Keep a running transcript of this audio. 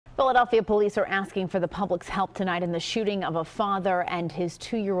Philadelphia police are asking for the public's help tonight in the shooting of a father and his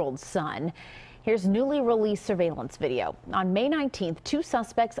 2-year-old son. Here's newly released surveillance video. On May 19th, two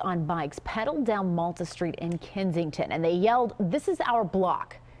suspects on bikes pedaled down Malta Street in Kensington, and they yelled, "This is our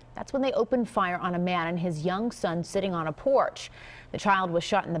block." That's when they opened fire on a man and his young son sitting on a porch. The child was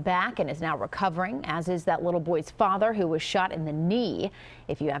shot in the back and is now recovering, as is that little boy's father, who was shot in the knee.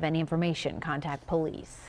 If you have any information, contact police.